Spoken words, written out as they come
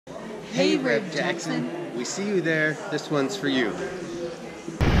Hey, Rev Jackson. We see you there. This one's for you.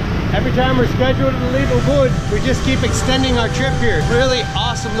 Every time we're scheduled to leave Ubud, we just keep extending our trip here. Really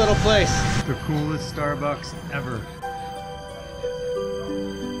awesome little place. The coolest Starbucks ever.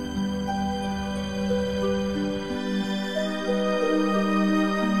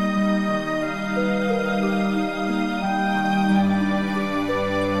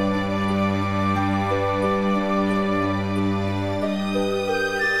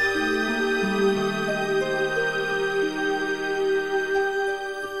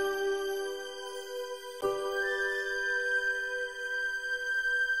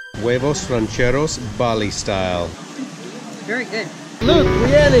 Huevos rancheros, Bali style. Very good. Luke,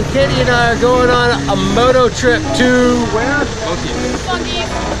 Rhianon, and Kattie and I are going on a moto trip to where? Monkeys.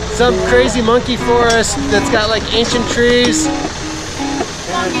 Some crazy monkey forest that's got like ancient trees.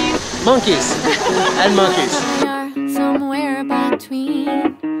 Monkeys. And monkeys. We are somewhere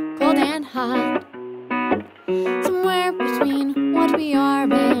between cold and hot. Somewhere between what we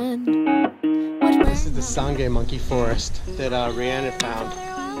are and what we're. This is the Sangeh Monkey Forest that Rhianon found.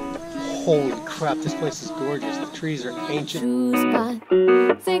 Holy crap, this place is gorgeous. The trees are ancient. Choose but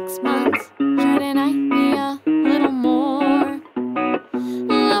 6 months. Shouldn't I be a little more in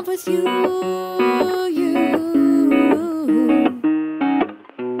love with you?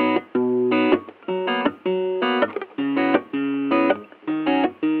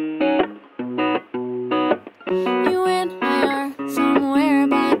 You and I are somewhere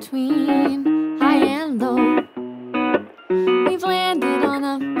between high and low. We've landed on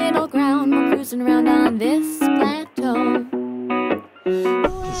a middle ground. We're cruising around on this plateau.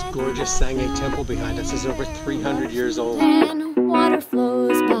 This gorgeous Sangeh temple behind us is over 300 years old. And water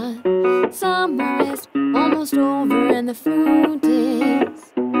flows, but summer is almost over and the fruit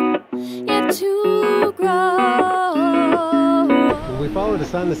is yet to grow. We followed a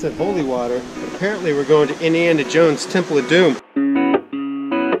sign that said holy water, but apparently we're going to Indiana Jones' Temple of Doom. You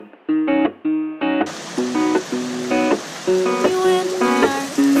and I are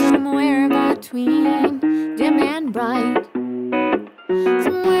somewhere between dim and bright.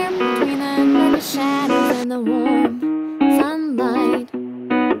 Somewhere between the darkest shadows and the warm sunlight.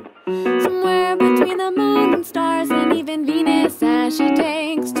 Somewhere between the moon and stars and even Venus as she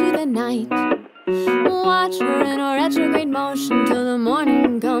takes to the night. Watch her in a retrograde motion till the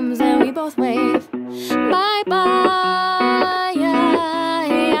morning comes and we both wave bye-bye.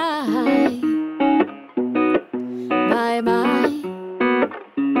 Bye-bye.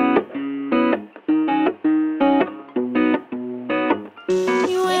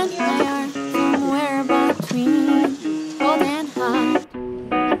 You and I are somewhere between cold and hot.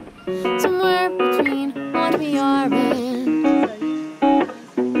 Somewhere between what we are and what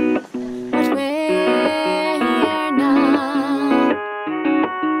we're not.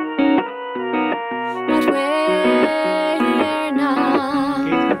 What we're not.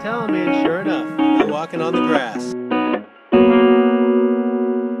 Kate's been telling me, and sure enough, we're walking on the grass.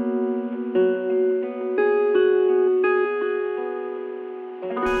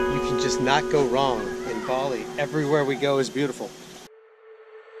 You can just not go wrong in Bali. Everywhere we go is beautiful.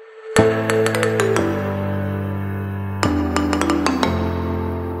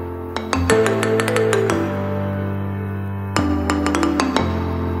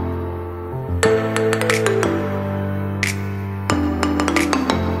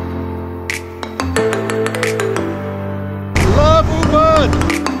 Love Ubud!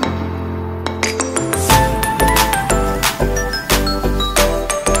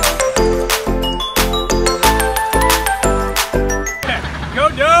 Go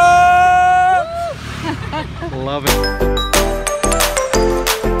Dogs! Love it.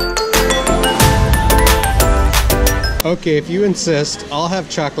 Okay, if you insist, I'll have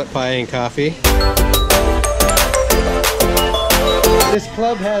chocolate pie and coffee. This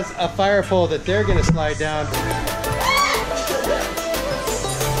club has a fire pole that they're gonna slide down.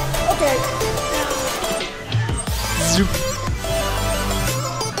 Okay. Zoop.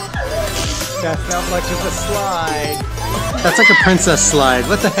 That's not much of a slide. That's like a princess slide.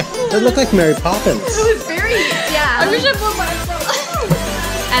 What the heck? It looked like Mary Poppins. It was very, yeah. I wish I put myself.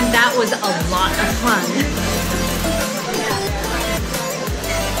 And that was a lot of fun.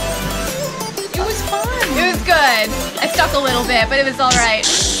 It was fun. It was good. I stuck a little bit, but it was all right.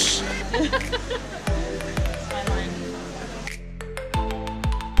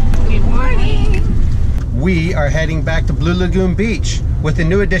 Good morning. We are heading back to Blue Lagoon Beach with a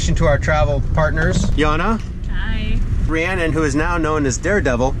new addition to our travel partners, Yana. Hi. Rhianon, who is now known as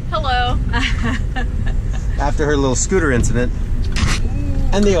Daredevil Hello. after her little scooter incident,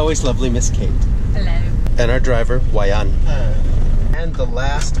 and the always lovely Miss Kate. Hello. And our driver, Wayan. and the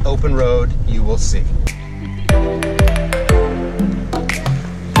last open road you will see.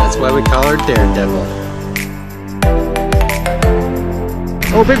 That's why we call her Daredevil.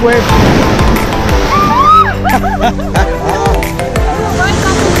 Oh, big wave.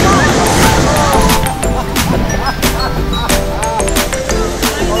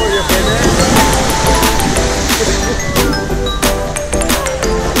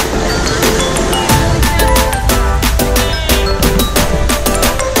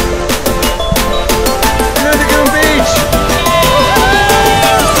 Blue Lagoon Beach.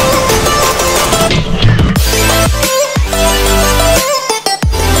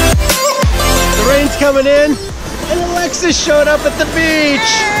 The rain's coming in, and Alexis showed up at the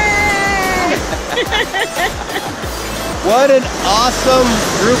beach. What an awesome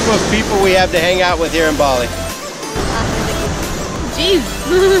group of people we have to hang out with here in Bali. Jeez.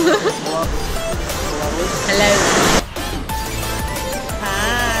 Hello.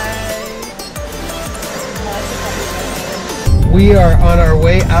 We are on our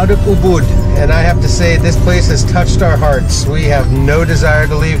way out of Ubud, and I have to say this place has touched our hearts. We have no desire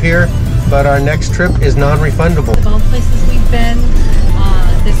to leave here, but our next trip is non-refundable. Of all places we've been,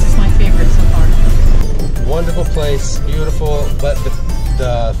 this is my favorite so far. Wonderful place, beautiful, but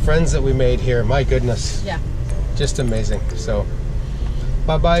the friends that we made here, my goodness. Yeah. Just amazing. So,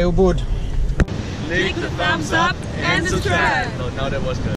 bye-bye Ubud. Click the thumbs up and subscribe. No, that was good.